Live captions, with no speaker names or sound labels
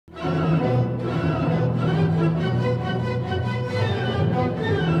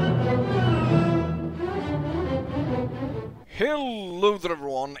Hello there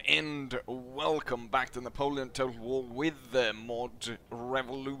everyone, and welcome back to Napoleon Total War with the mod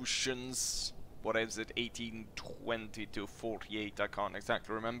Revolutions. What is it? 1820 to 48, I can't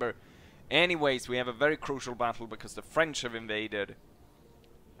exactly remember. Anyways, we have a very crucial battle because the French have invaded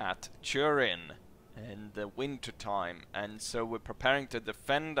at Turin in the winter time, and so we're preparing to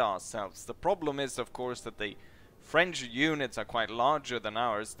defend ourselves. The problem is, of course, that the French units are quite larger than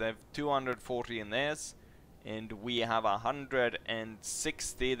ours. They have 240 in theirs, and we have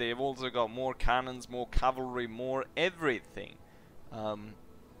 160. They've also got more cannons, more cavalry, more everything.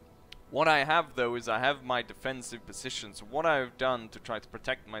 What I have though is I have my defensive positions. So what I've done to try to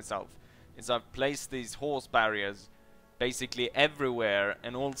protect myself is I've placed these horse barriers basically everywhere,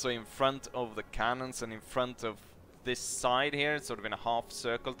 and also in front of the cannons and in front of this side here, sort of in a half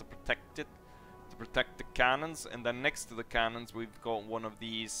circle to protect it, to protect the cannons. And then next to the cannons we've got one of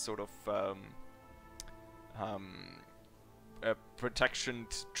these sort of protection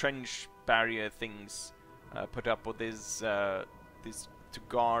trench barrier things put up with this to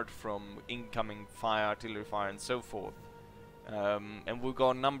guard from incoming fire, artillery fire, and so forth. And we've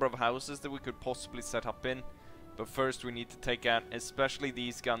got a number of houses that we could possibly set up in, but first we need to take out especially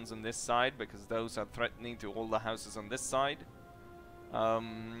these guns on this side, because those are threatening to all the houses on this side.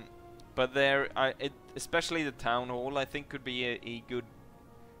 But there, especially the town hall, I think could be a good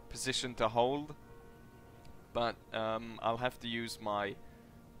position to hold. But I'll have to use my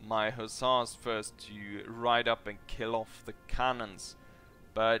hussars first to ride up and kill off the cannons.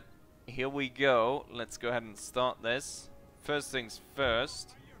 But here we go. Let's go ahead and start this. First things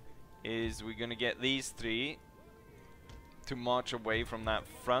first is we're gonna get these three to march away from that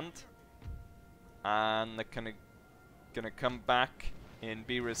front, and they're gonna come back and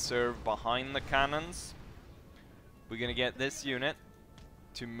be reserved behind the cannons. We're gonna get this unit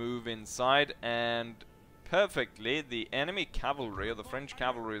to move inside, and perfectly, the enemy cavalry, or the French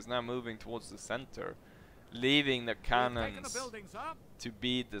cavalry, is now moving towards the center, leaving the cannons to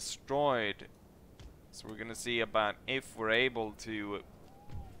be destroyed. So we're gonna see about if we're able to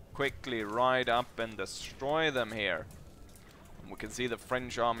quickly ride up and destroy them here. And we can see the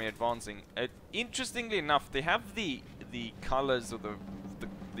French army advancing. Interestingly enough, they have the colors of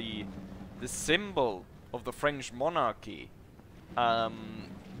the symbol of the French monarchy,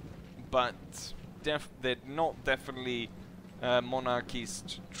 but they're not definitely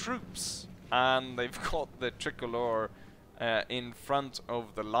monarchist troops, and they've got the tricolor in front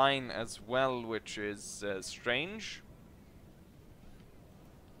of the line as well, which is strange.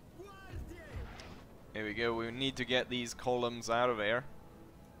 Here we go. We need to get these columns out of here,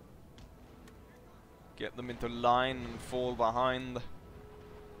 get them into line and fall behind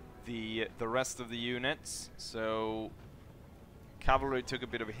the rest of the units. So cavalry took a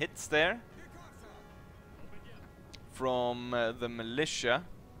bit of hits there from the militia.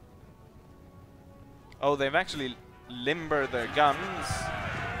 Oh, they've actually limbered their guns.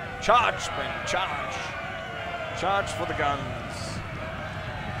 Charge, men, charge! Charge for the guns!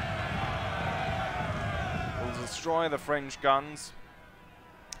 We'll destroy the French guns,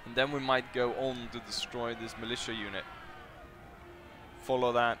 and then we might go on to destroy this militia unit.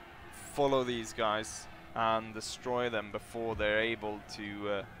 Follow that, follow these guys, and destroy them before they're able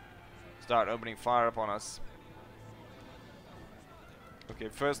to start opening fire upon us. Okay,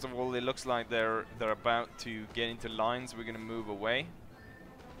 first of all, it looks like they're about to get into lines. We're gonna move away.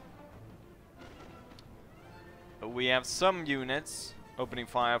 We have some units opening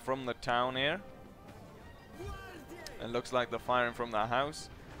fire from the town here. It looks like they're firing from the house.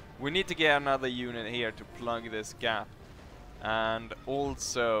 We need to get another unit here to plug this gap. And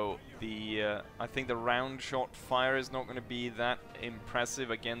also, I think the round shot fire is not gonna be that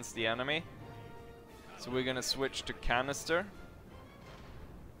impressive against the enemy. So we're gonna switch to canister.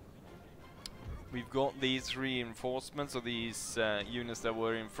 We've got these reinforcements, or these units that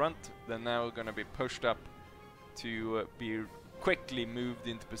were in front. They're now going to be pushed up to be quickly moved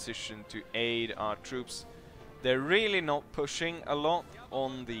into position to aid our troops. They're really not pushing a lot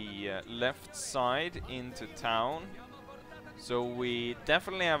on the left side into town, so we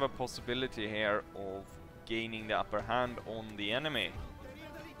definitely have a possibility here of gaining the upper hand on the enemy.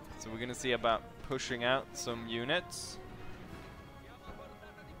 So we're going to see about pushing out some units.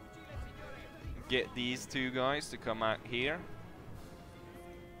 Get these two guys to come out here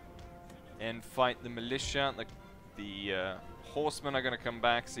and fight the militia. The horsemen are gonna come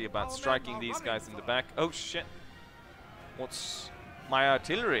back, see about striking these guys in the back. Oh shit! What's my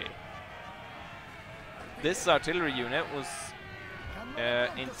artillery? This artillery unit was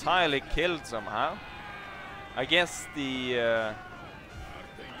entirely killed somehow. I guess the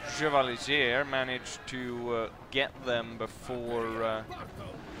Chevalier managed to get them before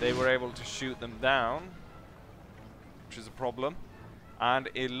they were able to shoot them down, which is a problem. And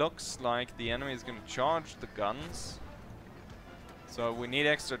it looks like the enemy is going to charge the guns. So we need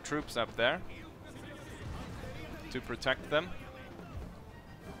extra troops up there to protect them.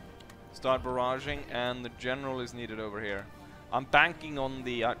 Start barraging, and the general is needed over here. I'm banking on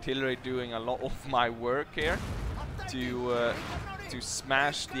the artillery doing a lot of my work here to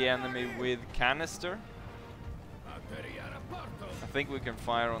smash the enemy with canister. I think we can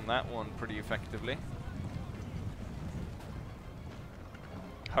fire on that one pretty effectively.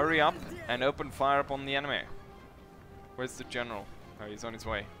 Hurry up and open fire upon the enemy. Where's the general? Oh, he's on his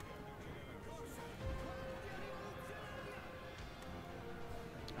way.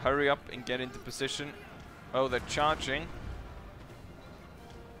 Hurry up and get into position. Oh, they're charging.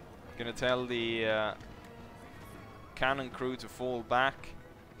 Gonna tell the cannon crew to fall back.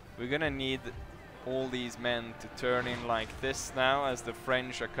 We're gonna need all these men to turn in like this now, as the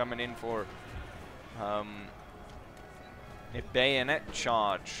French are coming in for a bayonet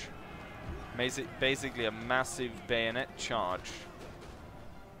charge. Basically a massive bayonet charge.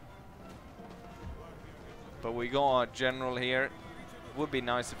 But we got our general here. Would be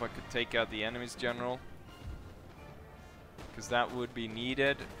nice if I could take out the enemy's general, because that would be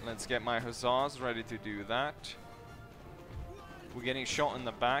needed. Let's get my hussars ready to do that. We're getting shot in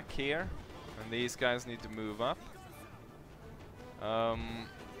the back here, and these guys need to move up.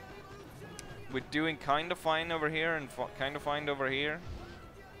 We're doing kind of fine over here and kind of fine over here.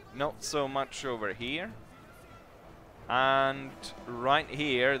 Not so much over here. And right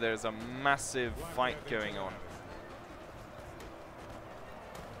here, there's a massive fight going on.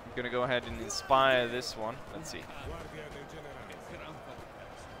 I'm gonna go ahead and inspire this one. Let's see.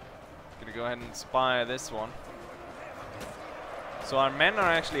 Gonna go ahead and inspire this one. So our men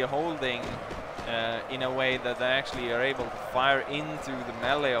are actually holding in a way that they actually are able to fire into the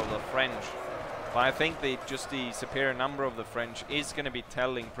melee of the French. But I think just the superior number of the French is going to be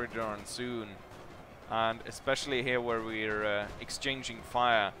telling pretty darn soon. And especially here where we're exchanging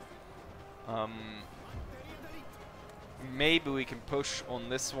fire. Maybe we can push on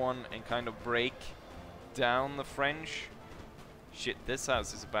this one and kind of break down the French. Shit, this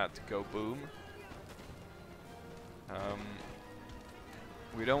house is about to go boom.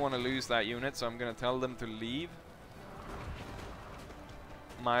 We don't want to lose that unit, so I'm going to tell them to leave.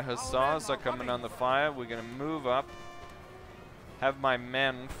 My hussars are coming on the fire. We're going to move up. Have my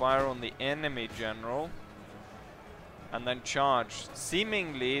men fire on the enemy general. And then charge.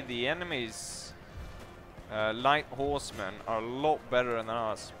 Seemingly, the enemy's light horsemen are a lot better than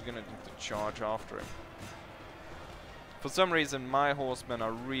us. We're going to do the charge after him. For some reason, my horsemen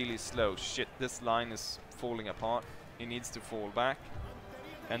are really slow. Shit, this line is falling apart. He needs to fall back.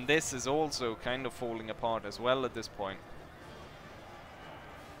 And this is also kind of falling apart as well at this point.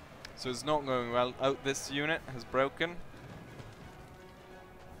 So it's not going well. Oh, this unit has broken.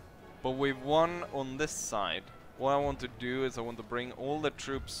 But we've won on this side. What I want to do is I want to bring all the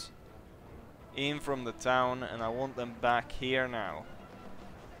troops in from the town, and I want them back here now.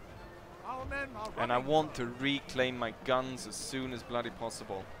 And I want to reclaim my guns as soon as bloody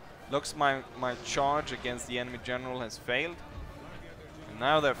possible. Looks my charge against the enemy general has failed. And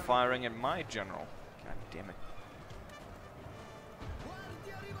now they're firing at my general. God damn it.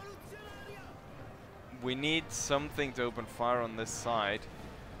 We need something to open fire on this side.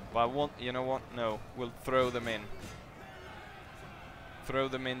 But I want, you know what? No, we'll throw them in. Throw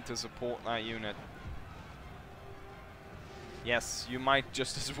them in to support that unit. Yes, you might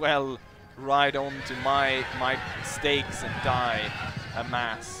just as well ride on to my stakes and die en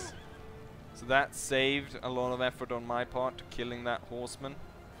masse. So that saved a lot of effort on my part to killing that horseman.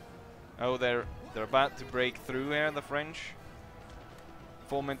 Oh, they're about to break through here, the French.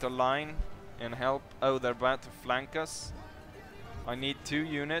 Form into line and help. Oh, they're about to flank us. I need 2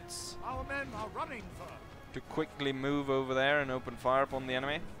 units. Our men are running, sir. To quickly move over there and open fire upon the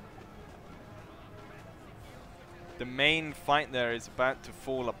enemy. The main fight there is about to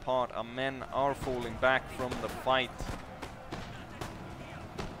fall apart. Our men are falling back from the fight.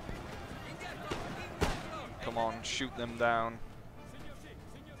 Come on, shoot them down.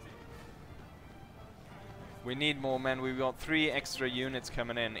 We need more men. We've got 3 extra units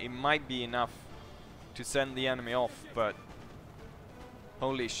coming in. It might be enough to send the enemy off, but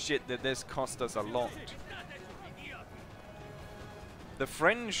holy shit, did this cost us a lot. The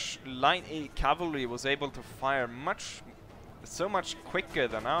French light cavalry was able to fire so much quicker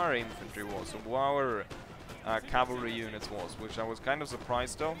than our infantry was, or our cavalry units was, which I was kind of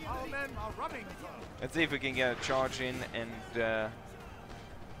surprised of. Our men are running, sir. Let's see if we can get a charge in and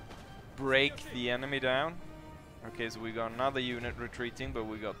break the enemy down. Okay, so we got another unit retreating, but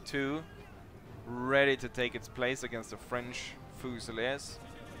we got 2 ready to take its place against the French Fusiliers.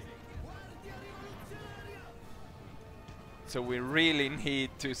 So we really need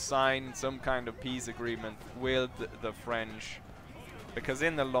to sign some kind of peace agreement with the French, because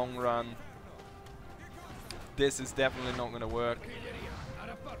in the long run this is definitely not going to work.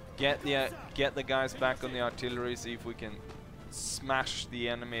 Get the guys back on the artillery, see if we can smash the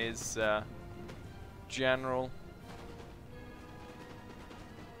enemy's general.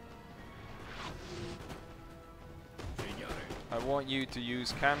 I want you to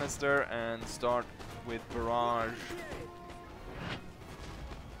use canister and start with barrage.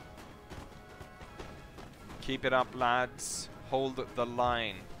 Keep it up, lads. Hold the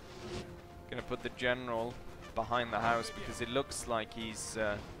line. Gonna put the general behind the house because it looks like he's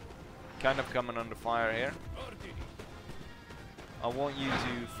kind of coming under fire here. I want you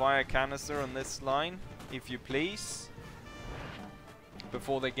to fire canister on this line, if you please,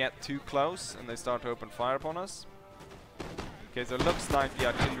 before they get too close and they start to open fire upon us. Okay, so it looks like the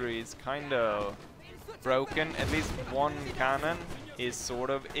artillery is kind of broken. At least one cannon is sort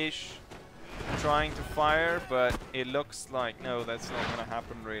of ish trying to fire, but it looks like no, that's not going to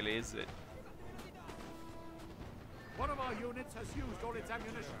happen really, is it? One of our units has used all its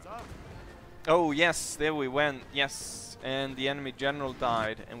ammunition, sir. Oh yes, there we went, yes. And the enemy general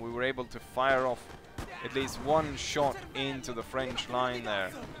died, and we were able to fire off at least one shot into the French line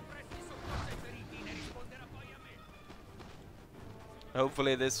there.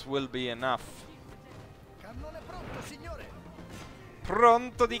 Hopefully this will be enough.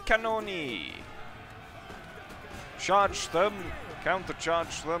 Pronto di cannoni! Charge them!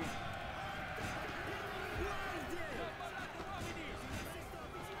 Countercharge them!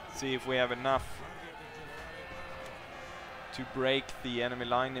 See if we have enough to break the enemy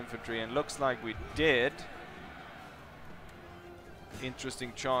line infantry, and looks like we did.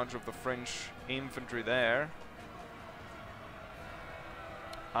 Interesting charge of the French infantry there.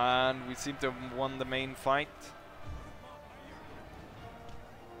 And we seem to have won the main fight.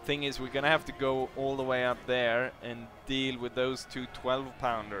 Thing is, we're gonna have to go all the way up there and deal with those 2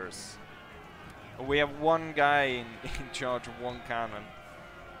 12-pounders. We have one guy in charge of one cannon.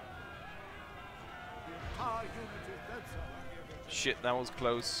 Shit, that was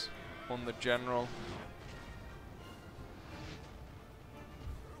close on the general.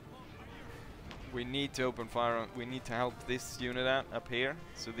 We need to open fire on, we need to help this unit out up here.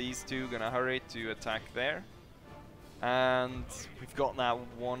 So these 2 gonna hurry to attack there. And we've got that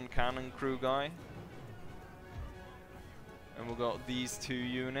one cannon crew guy. And we've got these 2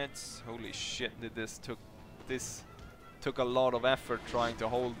 units. Holy shit, this took a lot of effort trying to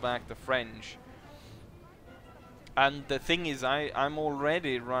hold back the French. And the thing is, I'm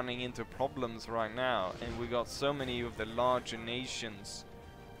already running into problems right now, and we got so many of the larger nations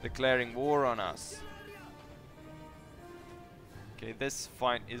declaring war on us. Okay, this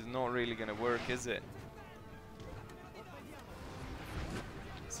fight is not really gonna work, is it?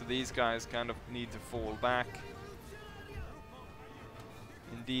 So these guys kind of need to fall back.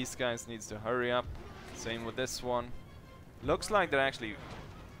 And these guys needs to hurry up. Same with this one. Looks like they're actually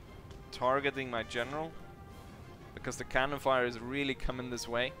targeting my general, because the cannon fire is really coming this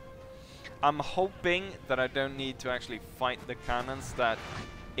way. I'm hoping that I don't need to actually fight the cannons, that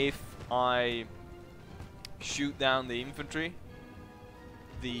if I shoot down the infantry,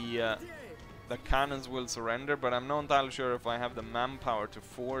 the cannons will surrender, but I'm not entirely sure if I have the manpower to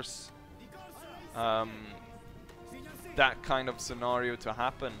force that kind of scenario to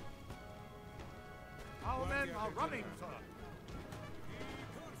happen. Our men are running, sir.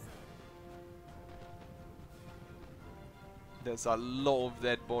 There's a lot of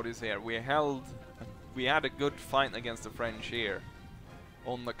dead bodies here. We had a good fight against the French here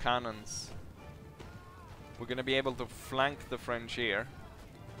on the cannons. We're gonna be able to flank the French here.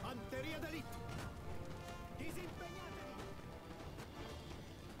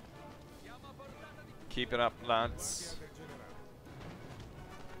 Keep it up, lads.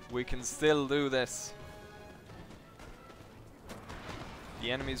 We can still do this.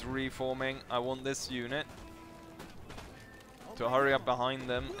 The enemy's reforming. I want this unit to hurry up behind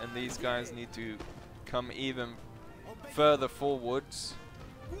them, and these guys need to come even further forwards.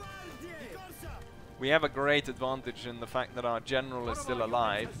 We have a great advantage in the fact that our general is still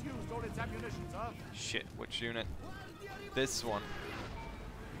alive. Shit, which unit? This one.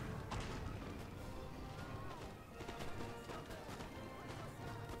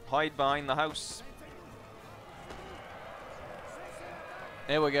 Hide behind the house.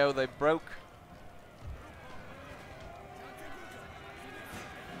 There we go, they broke.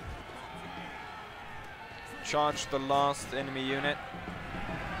 charge the last enemy unit.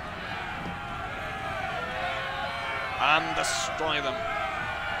 And destroy them.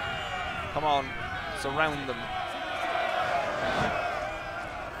 Come on, surround them.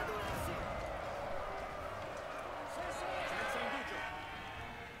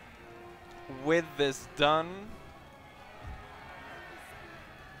 With this done...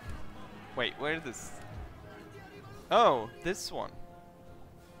 Wait, where is this? Oh, this one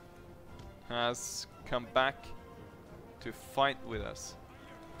has come back to fight with us.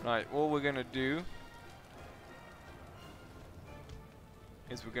 Right, what we're gonna do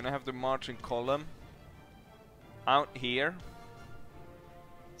is we're gonna have the marching column out here,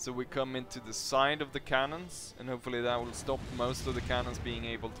 so we come into the side of the cannons, and hopefully that will stop most of the cannons being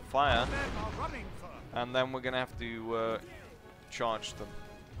able to fire. And then we're gonna have to charge them,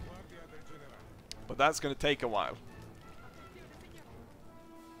 but that's gonna take a while.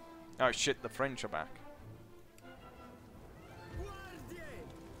 Oh shit, the French are back.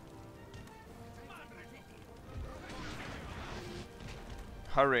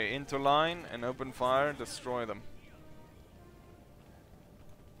 Hurry, into line and open fire, destroy them.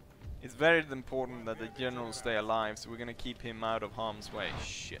 It's very important that the general stay alive, so we're gonna keep him out of harm's way.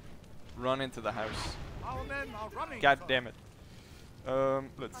 Shit. Run into the house. Our men are running, God sir. damn it.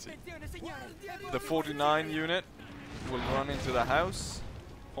 Let's see. The 49 unit will run into the house.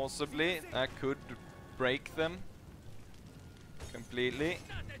 Possibly. That could break them completely.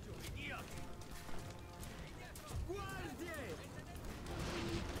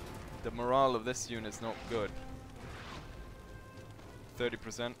 The morale of this unit is not good.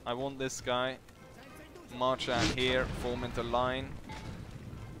 30%. I want this guy. March out here, form into line.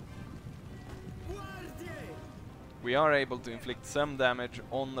 We are able to inflict some damage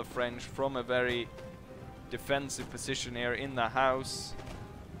on the French from a very defensive position here in the house.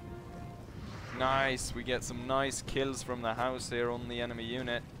 Nice, we get some nice kills from the house here on the enemy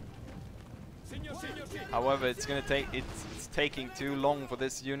unit. However, it's gonna take it's taking too long for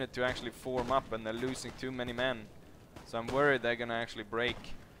this unit to actually form up, and they're losing too many men. So I'm worried they're gonna actually break.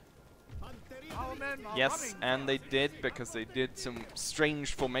 Our men are Yes, running, and sir. they did, because they did some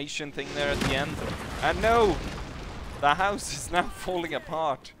strange formation thing there at the end. And no! The house is now falling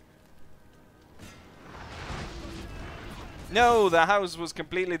apart. No, the house was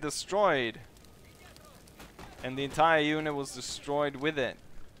completely destroyed. And the entire unit was destroyed with it,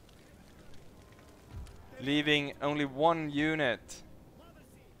 leaving only one unit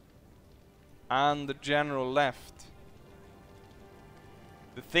and the general left.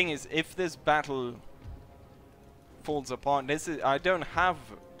 The thing is, if this battle falls apart, I don't have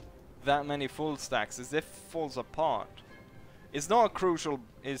that many full stacks. As if it falls apart, it's not a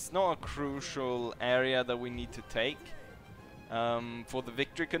crucial area that we need to take for the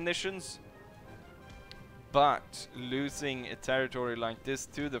victory conditions. But losing a territory like this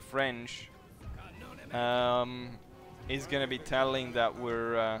to the French is gonna be telling that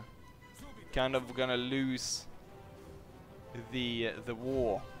we're kind of gonna lose the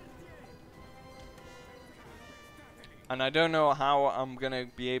war. And I don't know how I'm gonna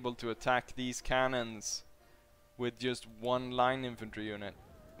be able to attack these cannons with just one line infantry unit.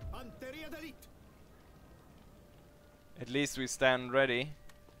 At least we stand ready.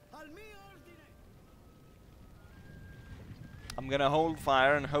 I'm gonna hold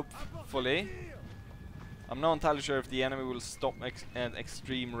fire, and hopefully, I'm not entirely sure if the enemy will stop at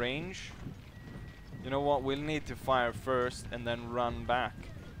extreme range. You know what, we'll need to fire first and then run back.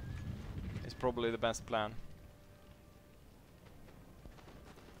 It's probably the best plan.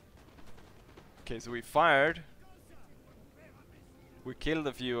 Okay, so we fired. We killed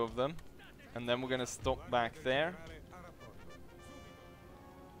a few of them, and then we're gonna stop back there.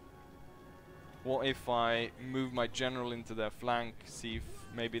 What if I move my general into their flank, see if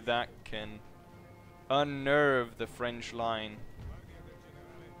maybe that can unnerve the French line.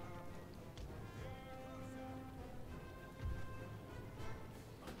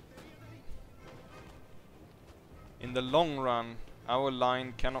 In the long run, our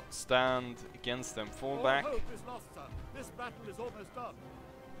line cannot stand against them. Fall All back. hope is lost, sir. This battle is almost done.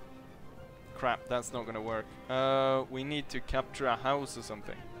 Crap, that's not gonna work. We need to capture a house or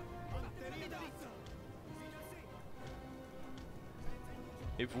something.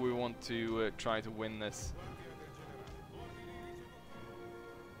 If we want to try to win this.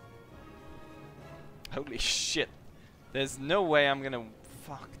 Holy shit. There's no way I'm gonna...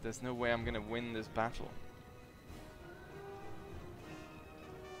 Fuck, there's no way I'm gonna win this battle.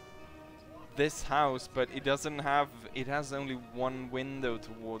 This house, but it doesn't have... It has only one window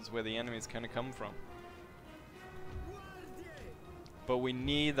towards where the enemies kind of come from. But we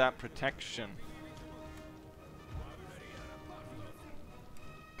need that protection.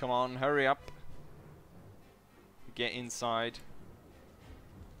 Come on, hurry up. Get inside.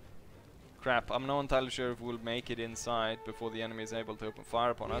 Crap, I'm not entirely sure if we'll make it inside before the enemy is able to open fire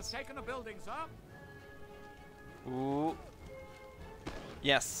upon us. Taken a building, sir. Ooh.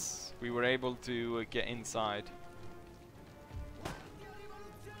 Yes, we were able to get inside.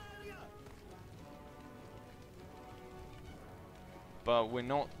 But we're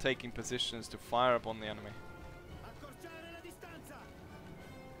not taking positions to fire upon the enemy.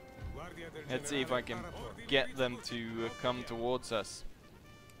 Let's see if I can get them to come towards us.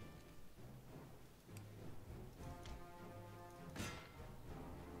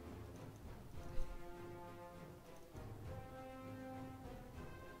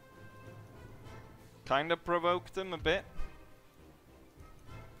 Kind of provoked them a bit.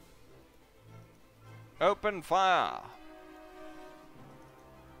 Open fire!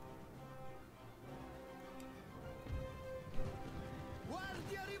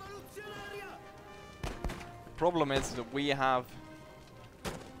 The problem is that we have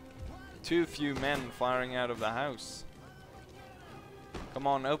too few men firing out of the house. Come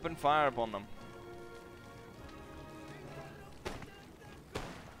on, open fire upon them.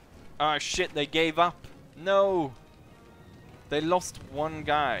 Ah shit, they gave up. No! They lost one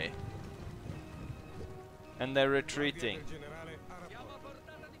guy. And they're retreating.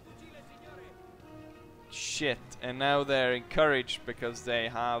 Shit, and now they're encouraged because they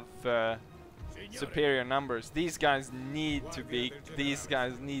have superior numbers. These guys need to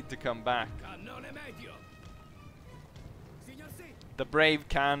come back. The brave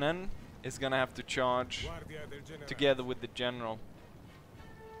cannon is gonna have to charge together with the general.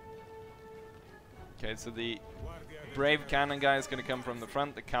 Okay, so the brave cannon guy is gonna come from the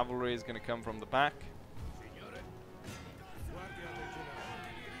front, the cavalry is gonna come from the back.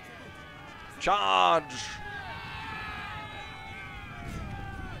 Charge!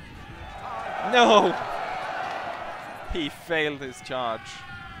 No! He failed his charge.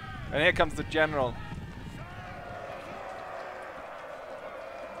 And here comes the general.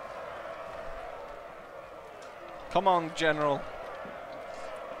 Come on, general.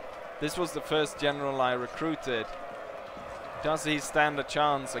 This was the first general I recruited. Does he stand a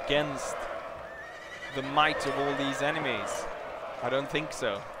chance against the might of all these enemies? I don't think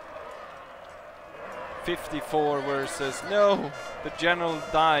so. 54 versus... No! The general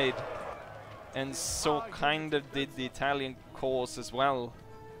died. And so kind of did the Italian cause as well.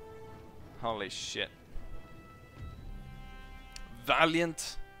 Holy shit.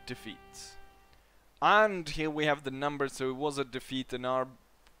 Valiant defeat. And here we have the numbers, so it was a defeat and our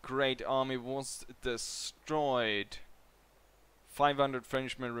great army was destroyed. 500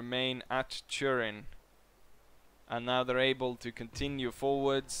 Frenchmen remain at Turin. And now they're able to continue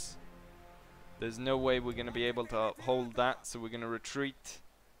forwards. There's no way we're going to be able to hold that, so we're going to retreat.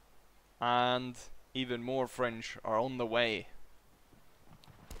 And even more French are on the way.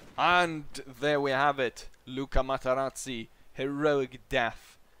 And there we have it. Luca Matarazzi, heroic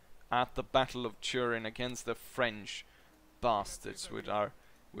death at the Battle of Turin against the French bastards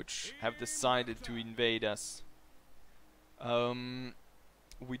which have decided to invade us.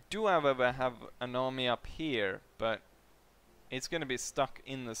 We do however have an army up here, but it's going to be stuck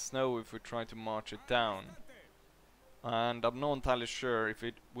in the snow if we try to march it down. And I'm not entirely sure if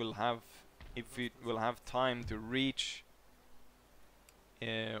it will have time to reach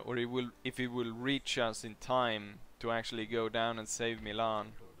or if it will reach us in time to actually go down and save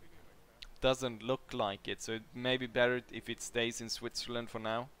Milan. Doesn't look like it, so it may be better if it stays in Switzerland for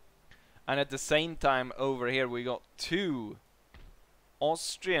now. And at the same time over here we got 2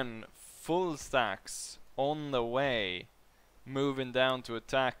 Austrian full stacks on the way, moving down to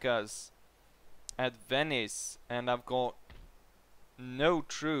attack us at Venice, and I've got no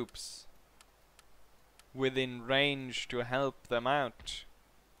troops within range to help them out.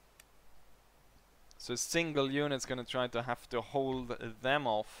 So a single unit's gonna try to have to hold them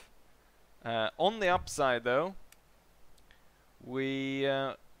off. On the upside though, we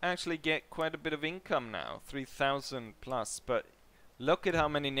actually get quite a bit of income now, 3,000 plus, but look at how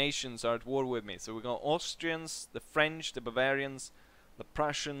many nations are at war with me. So we got Austrians, the French, the Bavarians, the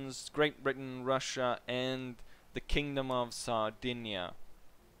Prussians, Great Britain, Russia, and the Kingdom of Sardinia.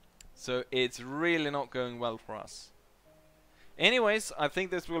 So it's really not going well for us. Anyways, I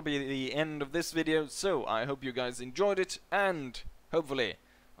think this will be the end of this video, so I hope you guys enjoyed it, and hopefully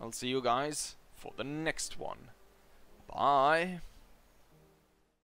I'll see you guys for the next one. Bye!